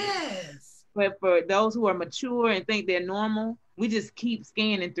energy there. Yes. But for those who are mature and think they're normal, we just keep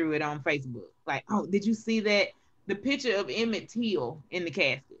scanning through it on Facebook. Like, oh, did you see that? The picture of Emmett Till in the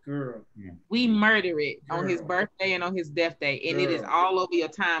casket. Girl. We murder it on his birthday and on his death day. And it is all over your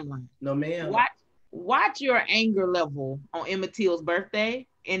timeline. No, ma'am. Watch your anger level on Emmett Till's birthday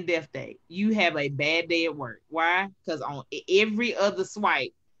and death day. You have a bad day at work. Why? Because on every other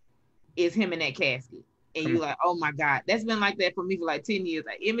swipe, is him in that casket. And you're like, oh my God. That's been like that for me for like 10 years.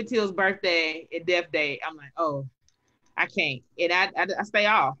 Like Emmett Till's birthday and death day, I'm like, oh, I can't. And I stay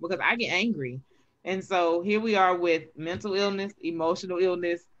off because I get angry. And so here we are with mental illness, emotional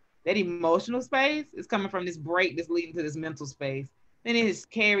illness. That emotional space is coming from this break that's leading to this mental space. Then it is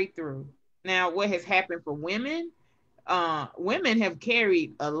carried through. Now, what has happened for women? Women have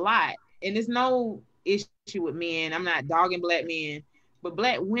carried a lot. And there's no issue with men. I'm not dogging Black men. But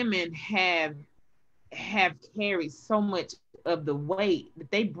Black women have carried so much of the weight that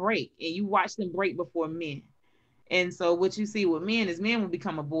they break, and you watch them break before men. And so what you see with men is men will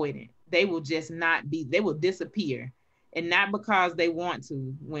become avoidant. They will just not be, they will disappear. And not because they want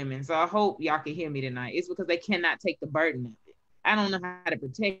to, women. So I hope y'all can hear me tonight. It's because they cannot take the burden of it. I don't know how to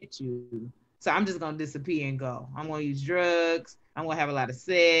protect you. So I'm just going to disappear and go. I'm going to use drugs. I'm going to have a lot of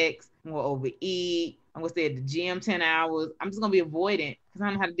sex. I'm going to overeat. I'm going to stay at the gym 10 hours. I'm just going to be avoidant because I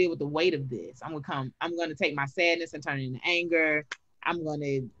don't know how to deal with the weight of this. I'm going to take my sadness and turn it into anger. I'm going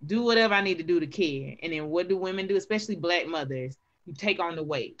to do whatever I need to do to care. And then what do women do, especially Black mothers? You take on the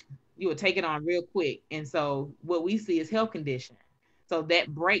weight. You will take it on real quick. And so what we see is health condition. So that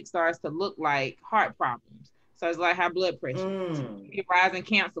break starts to look like heart problems. So it's like high blood pressure. Rising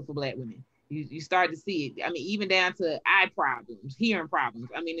cancer for Black women. You start to see it. I mean, even down to eye problems, hearing problems.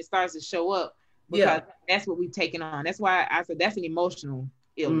 I mean, it starts to show up because that's what we've taken on. That's why I said that's an emotional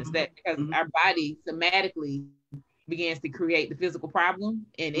illness. That because our body somatically begins to create the physical problem,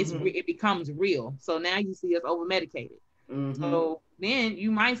 and it becomes real. So now you see us over medicated. So then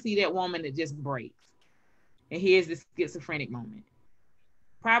you might see that woman that just breaks, and here's this schizophrenic moment.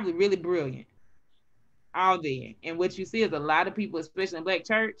 Probably really brilliant, all there. And what you see is a lot of people, especially in Black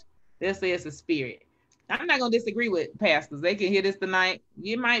church, they'll say it's a spirit. I'm not gonna disagree with pastors. They can hear this tonight.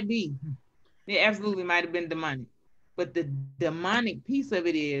 It might be. It absolutely might have been demonic. But the demonic piece of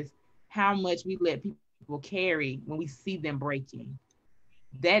it is how much we let people carry when we see them breaking.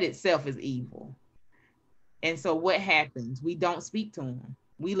 That itself is evil. And so what happens? We don't speak to them.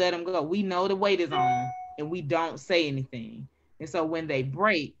 We let them go. We know the weight is on them and we don't say anything. And so when they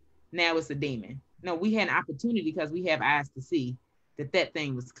break, now it's a demon. No, we had an opportunity because we have eyes to see that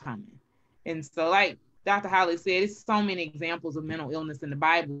thing was coming. And so like Dr. Holly said, it's so many examples of mental illness in the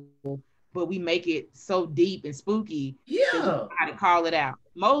Bible, but we make it so deep and spooky that we try to call it out.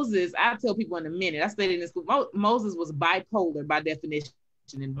 Moses, I tell people in a minute, I studied in this school, Moses was bipolar by definition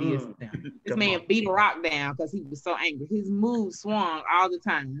in DSM. This man beat a rock down because he was so angry. His mood swung all the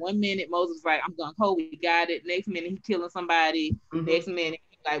time. One minute Moses was like, I'm going cold, we got it. Next minute he's killing somebody. Next minute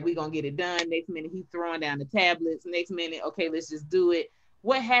like, we gonna get it done. Next minute he's throwing down the tablets. Next minute, okay, let's just do it.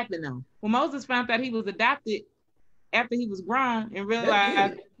 What happened though? When Moses found out he was adopted after he was grown and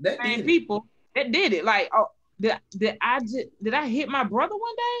realized that same people that did it. Like, oh, did I hit my brother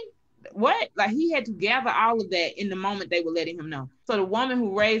one day? What? Like, he had to gather all of that in the moment they were letting him know. So the woman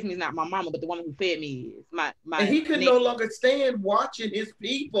who raised me is not my mama, but the woman who fed me is my. And he could no longer stand watching his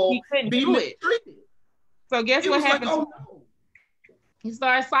people be mistreated. So guess what happened? Like, oh, no. He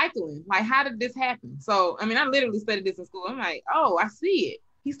started cycling. Like, how did this happen? So, I mean, I literally studied this in school. I'm like, oh, I see it.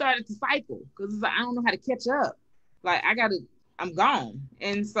 He started to cycle because it's like, I don't know how to catch up. Like, I'm gone.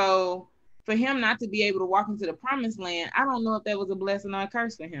 And so for him not to be able to walk into the promised land, I don't know if that was a blessing or a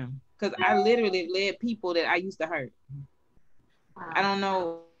curse for him. Because I literally led people that I used to hurt. I don't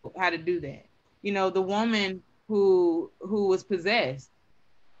know how to do that. You know, the woman who was possessed,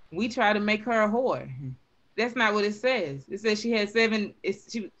 we try to make her a whore. That's not what it says. It says she had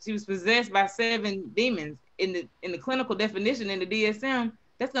she was possessed by 7 demons. In the clinical definition in the DSM,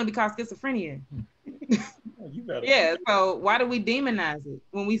 that's going to be called schizophrenia. Yeah, so why do we demonize it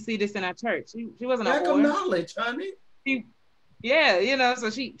when we see this in our church? She wasn't a whore. Lack of knowledge, honey. Yeah, you know, so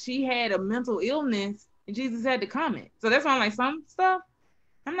she had a mental illness and Jesus had to comment. So that's why I'm like, some stuff,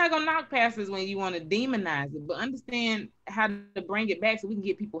 I'm not going to knock pastors when you want to demonize it, but understand how to bring it back so we can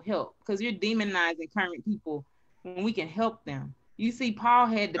get people help. Because you're demonizing current people when we can help them. You see, Paul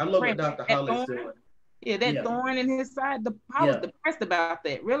had the I love what Dr. Holly's doing. Yeah, that thorn in his side, Paul was depressed about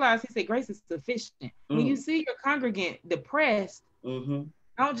that. Realize, he said, grace is sufficient. When you see your congregant depressed,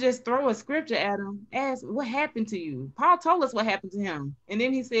 don't just throw a scripture at them. Ask, what happened to you? Paul told us what happened to him. And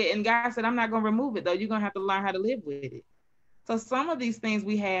then he said, and God said, I'm not going to remove it, though. You're going to have to learn how to live with it. So some of these things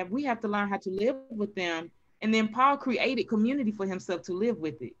we have to learn how to live with them. And then Paul created community for himself to live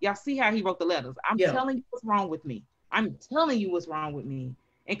with it. Y'all see how he wrote the letters. I'm telling you what's wrong with me. I'm telling you what's wrong with me.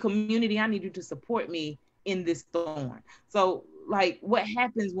 And community, I need you to support me in this thorn. So like, what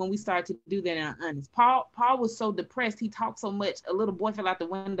happens when we start to do that and are honest? Paul was so depressed. He talked so much. A little boy fell out the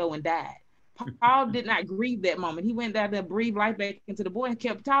window and died. Paul did not grieve that moment. He went down there, breathed life back into the boy and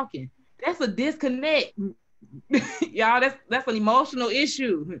kept talking. That's a disconnect. Y'all, that's an emotional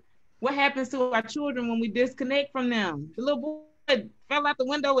issue. What happens to our children when we disconnect from them? The little boy fell out the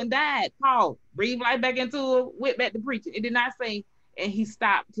window and died. Paul breathed life back into it, went back to preaching. It did not say, and he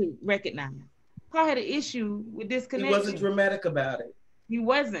stopped to recognize. Paul had an issue with disconnection. He wasn't dramatic about it. He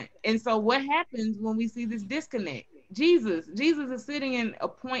wasn't. And so what happens when we see this disconnect? Jesus is sitting in a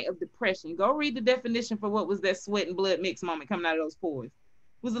point of depression. Go read the definition for what was that sweat and blood mix moment coming out of those pores. It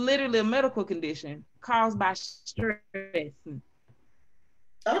was literally a medical condition caused by stress.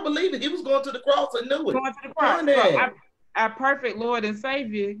 I believe it. He was going to the cross and knew it. Going to the cross. So our perfect Lord and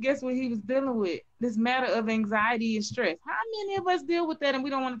Savior, guess what he was dealing with? This matter of anxiety and stress. How many of us deal with that and we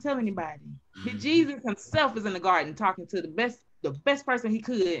don't want to tell anybody? Jesus himself is in the garden talking to the best person he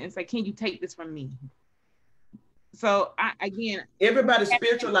could and say, can you take this from me? So everybody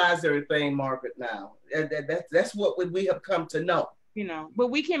spiritualized everything, Margaret, now. That's what we have come to know. You know, but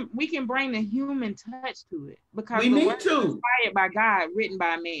we can bring the human touch to it because we the need word to. is inspired by God, written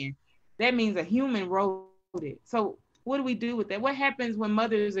by man. That means a human wrote it. So what do we do with that? What happens when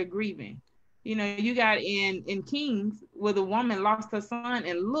mothers are grieving? You know, you got in Kings where the woman lost her son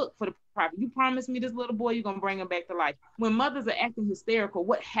and looked for the prophet. You promised me this little boy, you're going to bring him back to life. When mothers are acting hysterical,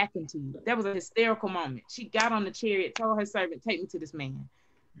 what happened to you? That was a hysterical moment. She got on the chariot, told her servant, take me to this man.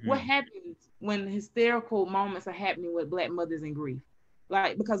 What happens when hysterical moments are happening with Black mothers in grief?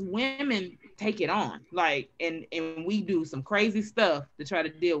 Like, because women take it on, like, and we do some crazy stuff to try to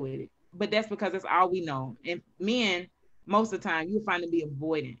deal with it. But that's because that's all we know. And men, most of the time, you'll find to be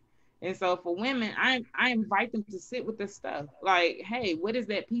avoidant. And so for women, I invite them to sit with this stuff. Like, hey, what is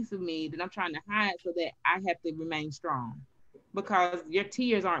that piece of me that I'm trying to hide so that I have to remain strong? Because your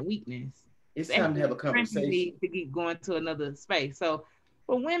tears aren't weakness. It's time to have a conversation. To keep going to another space. So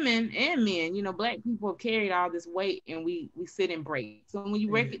for women and men, Black people have carried all this weight, and we sit and break. So when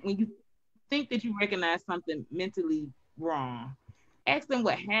you think that you recognize something mentally wrong, ask them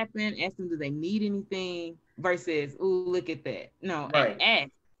what happened. Ask them, do they need anything? Versus, ooh, look at that. No, right.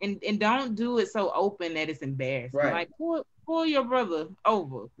 Ask. And don't do it so open that it's embarrassing. Right. Like pull your brother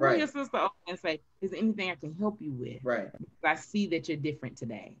over, pull your sister over and say, is there anything I can help you with? Right. I see that you're different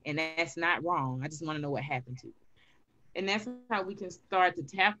today. And that's not wrong. I just want to know what happened to you. And that's how we can start to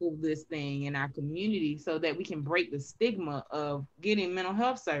tackle this thing in our community so that we can break the stigma of getting mental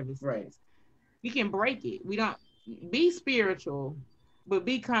health services. Right. We can break it. We don't be spiritual, but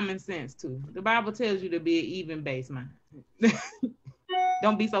be common sense too. The Bible tells you to be an even-based mind.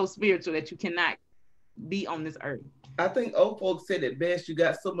 Don't be so spiritual that you cannot be on this earth. I think old folks said it best. You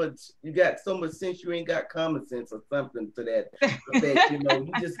got so much sense, you ain't got common sense or something to that.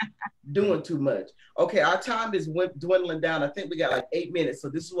 You just doing too much. Okay, our time is dwindling down. I think we got like 8 minutes, so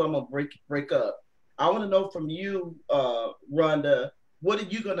this is what I'm gonna break up. I want to know from you, Rhonda, what are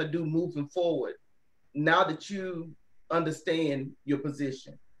you gonna do moving forward now that you understand your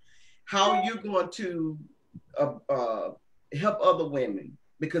position? How are you going to help other women?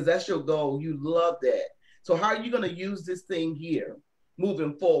 Because that's your goal. You love that. So how are you going to use this thing here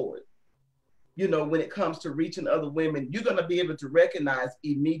moving forward? When it comes to reaching other women, you're going to be able to recognize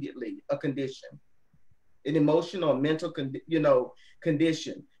immediately a condition, an emotional or mental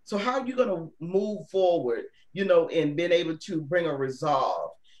condition. So how are you going to move forward, and being able to bring a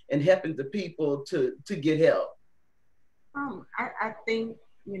resolve and helping the people to get help? I think,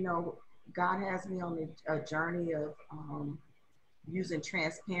 God has me on a journey of using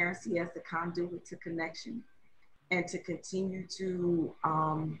transparency as the conduit to connection, and to continue to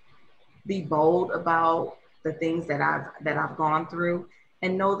be bold about the things that I've gone through,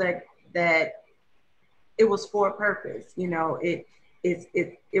 and know that it was for a purpose.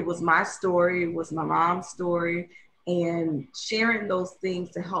 It was my story, it was my mom's story, and sharing those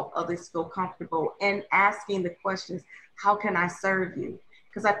things to help others feel comfortable and asking the questions, how can I serve you?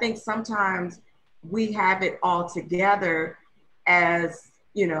 Because I think sometimes we have it all together as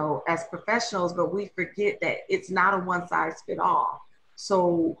professionals, but we forget that it's not a one size fit all.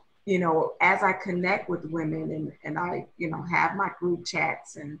 So, as I connect with women and I, have my group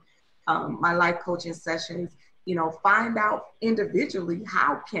chats and my life coaching sessions, find out individually,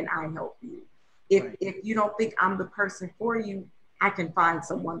 how can I help you? If you don't think I'm the person for you, I can find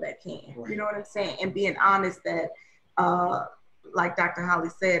someone that can. Right. You know what I'm saying? And being honest that, like Dr. Holly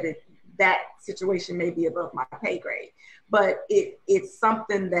said, that situation may be above my pay grade, but it's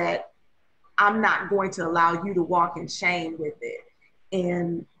something that I'm not going to allow you to walk in shame with it.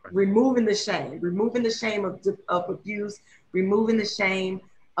 And removing the shame of abuse, removing the shame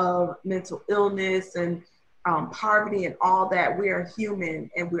of mental illness and poverty and all that. We are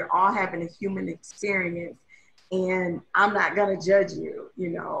human, and we're all having a human experience, and I'm not going to judge you,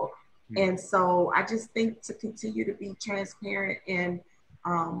 And so I just think to continue to be transparent and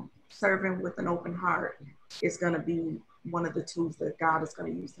serving with an open heart is going to be one of the tools that God is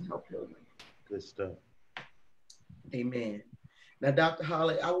going to use to help heal women. Good stuff. Amen. Now, Dr.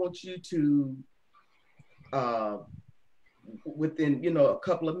 Holly, I want you to, within, a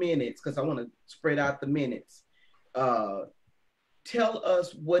couple of minutes, because I want to spread out the minutes, tell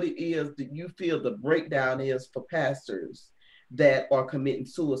us what it is that you feel the breakdown is for pastors that are committing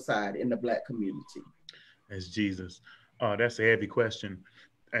suicide in the Black community. As Jesus. That's a heavy question.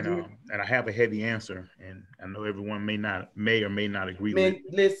 And I have a heavy answer, and I know everyone may or may not agree with it.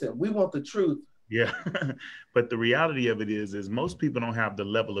 Listen, we want the truth. Yeah. But the reality of it is most people don't have the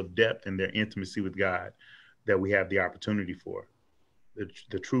level of depth in their intimacy with God that we have the opportunity for.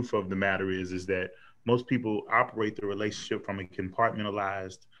 The truth of the matter is that most people operate the relationship from a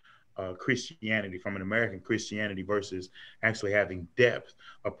compartmentalized Christianity, from an American Christianity, versus actually having depth,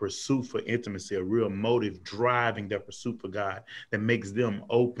 a pursuit for intimacy, a real motive driving their pursuit for God that makes them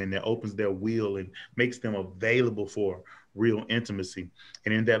open, that opens their will and makes them available for real intimacy.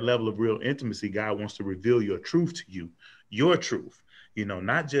 And in that level of real intimacy, God wants to reveal your truth to you, your truth,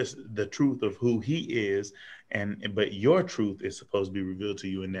 not just the truth of who he is, but your truth is supposed to be revealed to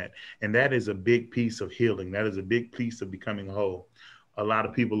you in that. And that is a big piece of healing. That is a big piece of becoming whole. A lot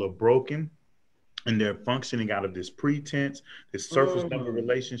of people are broken, and they're functioning out of this pretense, this surface level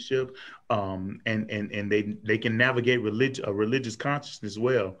relationship, and they can navigate a religious consciousness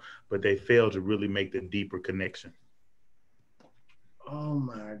well, but they fail to really make the deeper connection. Oh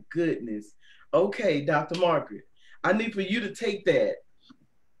my goodness. Okay, Dr. Margaret, I need for you to take that,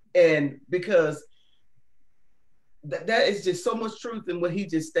 and because that is just so much truth in what he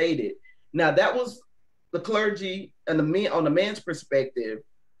just stated. Now, that was the clergy and the men on the man's perspective,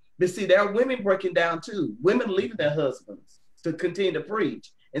 but see, there are women breaking down too. Women leaving their husbands to continue to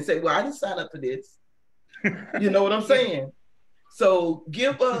preach and say, well, I didn't sign up for this. You know what I'm saying? So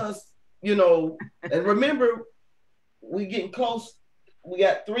give us, you know, and remember, we getting close. We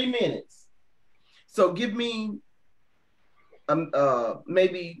got 3 minutes. So give me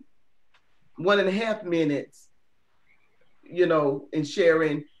maybe 1.5 minutes, you know, in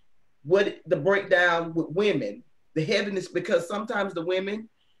sharing what the breakdown with women, the heaviness, because sometimes the women,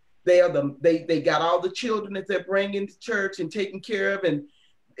 they got all the children that they're bringing to church and taking care of, and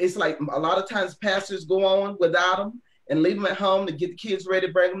it's like a lot of times pastors go on without them and leave them at home to get the kids ready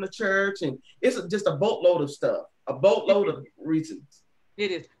to bring them to church, and it's just a boatload of stuff, a boatload of reasons. It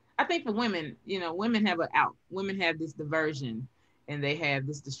is. I think for women, you know, women have women have this diversion, and they have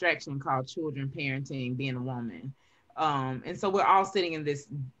this distraction called children, parenting, being a woman, and so we're all sitting in this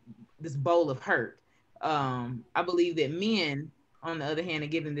bowl of hurt. I believe that men, on the other hand, are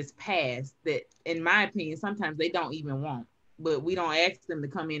given this pass that, in my opinion, sometimes they don't even want. But we don't ask them to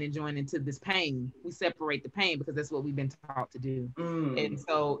come in and join into this pain. We separate the pain because that's what we've been taught to do. And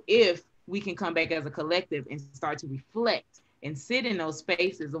so if we can come back as a collective and start to reflect and sit in those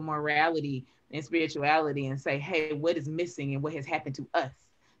spaces of morality and spirituality and say, hey, what is missing and what has happened to us,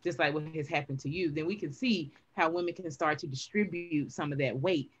 just like what has happened to you, then we can see how women can start to distribute some of that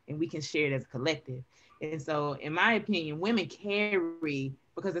weight, and we can share it as a collective. And so, in my opinion, women carry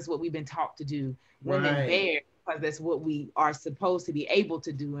because that's what we've been taught to do. Women bear because that's what we are supposed to be able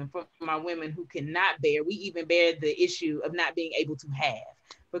to do. And for my women who cannot bear, we even bear the issue of not being able to have,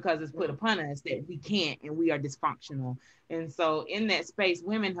 because it's put upon us that we can't and we are dysfunctional. And so in that space,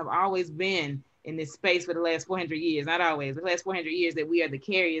 women have always been in this space for the last 400 years, not always, the last 400 years, that we are the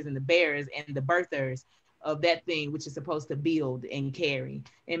carriers and the bearers and the birthers of that thing which is supposed to build and carry.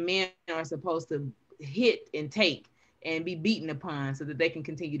 And men are supposed to hit and take and be beaten upon so that they can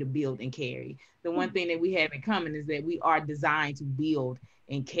continue to build and carry. The one thing that we have in common is that we are designed to build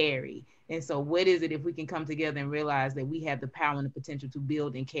and carry. And so what is it if we can come together and realize that we have the power and the potential to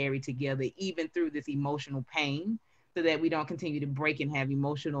build and carry together, even through this emotional pain, so that we don't continue to break and have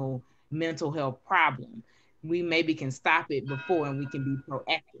emotional mental health problems. We maybe can stop it before, and we can be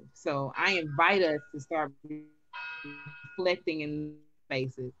proactive. So I invite us to start reflecting in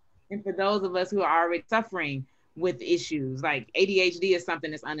spaces. And for those of us who are already suffering with issues like ADHD is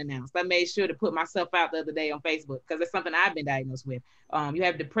something that's unannounced. I made sure to put myself out the other day on Facebook because it's something I've been diagnosed with. You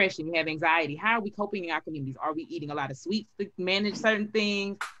have depression, you have anxiety. How are we coping in our communities? Are we eating a lot of sweets to manage certain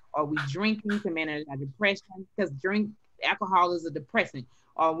things? Are we drinking to manage our depression? Because alcohol is a depressant.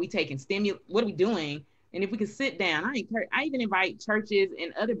 Are we taking stimulants? What are we doing? And if we can sit down, I even invite churches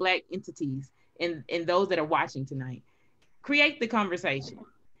and other Black entities and those that are watching tonight, create the conversation.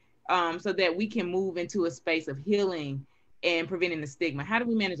 So that we can move into a space of healing and preventing the stigma. How do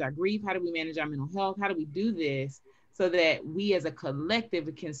we manage our grief? How do we manage our mental health? How do we do this so that we as a collective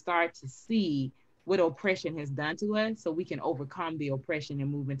can start to see what oppression has done to us, so we can overcome the oppression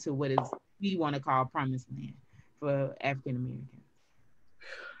and move into what we want to call promised land for African Americans?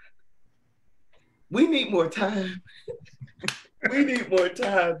 We need more time. We need more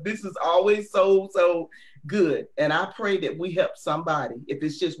time. This is always so good. And I pray that we help somebody. If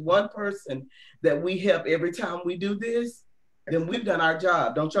it's just one person that we help every time we do this, then we've done our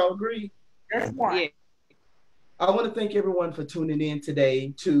job. Don't y'all agree? That's why. Yeah. I want to thank everyone for tuning in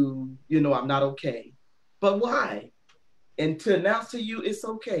today to, I'm not okay. But why? And to announce to you it's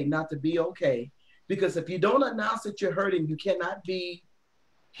okay not to be okay. Because if you don't announce that you're hurting, you cannot be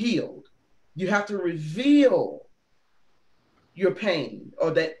healed. You have to reveal your pain or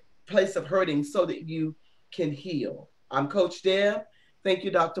that place of hurting so that you can heal. I'm Coach Deb. Thank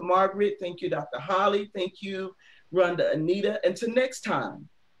you, Dr. Margaret. Thank you, Dr. Holly. Thank you, Rhonda Anita. Until next time,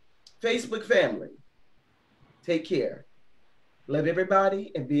 Facebook family, take care. Love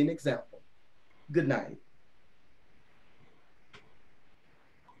everybody and be an example. Good night.